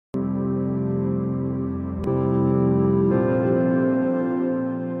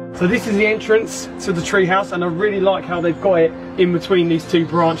So this is the entrance to the treehouse, and I really like how they've got it in between these two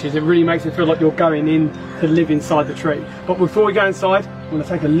branches. It really makes it feel like you're going in to live inside the tree. But before we go inside, I'm going to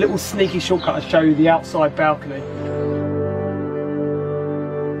take a little sneaky shortcut to show you the outside balcony.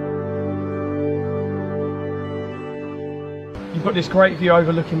 You've got this great view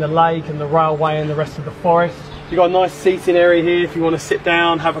overlooking the lake and the railway and the rest of the forest. You've got a nice seating area here if you want to sit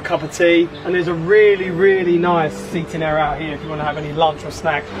down, have a cup of tea. And there's a really nice seating area out here if you want to have any lunch or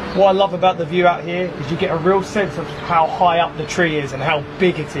snack. What I love about the view out here is you get a real sense of how high up the tree is and how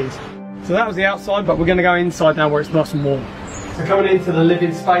big it is. So that was the outside, but we're going to go inside now where it's nice and warm. So coming into the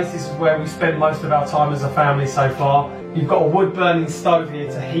living space, this is where we spent most of our time as a family so far. You've got a wood burning stove here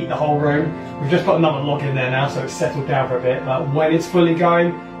to heat the whole room. We've just put another log in there now, so it's settled down for a bit, but when it's fully going,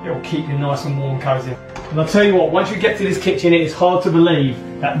 it will keep you nice and warm, cosy. And I'll tell you what, once you get to this kitchen, it is hard to believe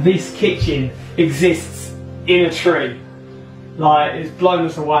that this kitchen exists in a tree. Like, it's blown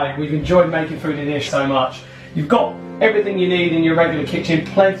us away. We've enjoyed making food in here so much. You've got everything you need in your regular kitchen,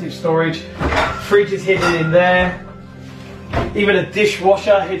 plenty of storage, fridge is hidden in there, even a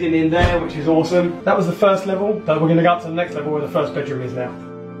dishwasher hidden in there, which is awesome. That was the first level, but we're going to go up to the next level where the first bedroom is now.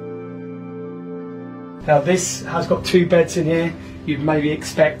 Now this has got 2 beds in here. You'd maybe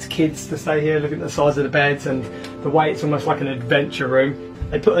expect kids to stay here. Look at the size of the beds and the way it's almost like an adventure room.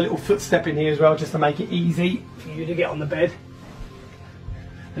 They put a little footstep in here as well just to make it easy for you to get on the bed.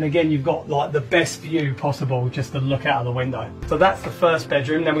 And again, you've got like the best view possible just to look out of the window. So that's the first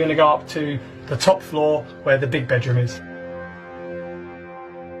bedroom. Then we're going to go up to the top floor where the big bedroom is.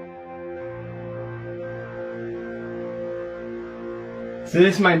 So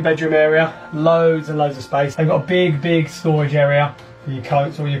this main bedroom area, loads and loads of space. They've got a big storage area for your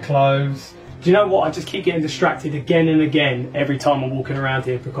coats or your clothes. Do you know what? I just keep getting distracted again and again every time I'm walking around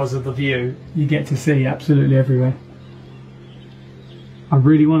here because of the view you get to see absolutely everywhere. I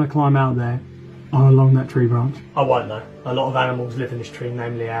really want to climb out there along that tree branch. I won't though. A lot of animals live in this tree,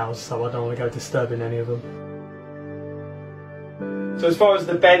 namely owls, so I don't want to go disturbing any of them. So as far as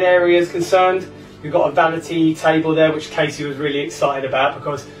the bed area is concerned, we've got a vanity table there, which Casey was really excited about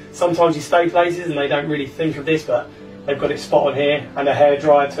because sometimes you stay places and they don't really think of this, but they've got it spot on here, and a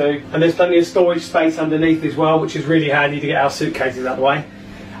hairdryer too. And there's plenty of storage space underneath as well, which is really handy to get our suitcases out of the way.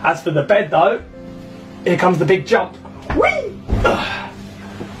 As for the bed though, here comes the big jump. Whee!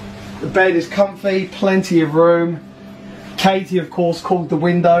 The bed is comfy, plenty of room. Katie, of course, called the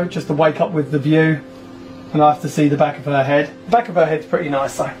window just to wake up with the view. And I have to see the back of her head. The back of her head's pretty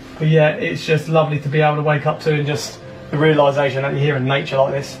nice though. But yeah, it's just lovely to be able to wake up to and just the realisation that you're here in nature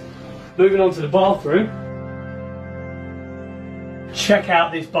like this. Moving on to the bathroom. Check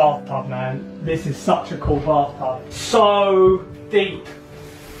out this bathtub, man. This is such a cool bathtub. So deep.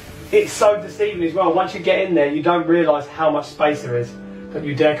 It's so deceiving as well. Once you get in there, you don't realise how much space there is. Don't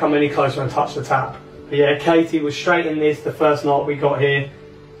you dare come any closer and touch the tap. But yeah, Katie was straight in this the first night we got here.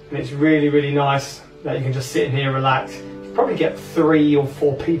 And it's really nice that you can just sit in here and relax. You probably get 3 or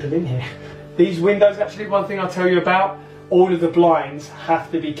 4 people in here. These windows, actually, one thing I'll tell you about, all of the blinds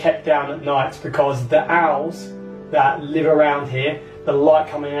have to be kept down at night because the owls that live around here, the light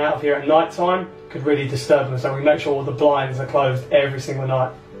coming out of here at night time could really disturb them. So we make sure all the blinds are closed every single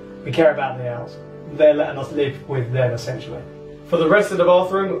night. We care about the owls. They're letting us live with them essentially. For the rest of the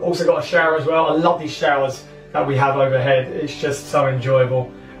bathroom, we've also got a shower as well. I love these showers that we have overhead. It's just so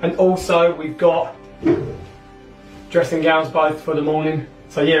enjoyable. And also we've got dressing gowns both for the morning.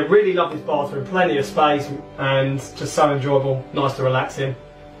 So yeah, really love this bathroom, plenty of space and just so enjoyable, nice to relax in.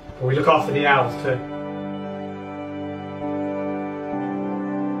 But we look after the owls too.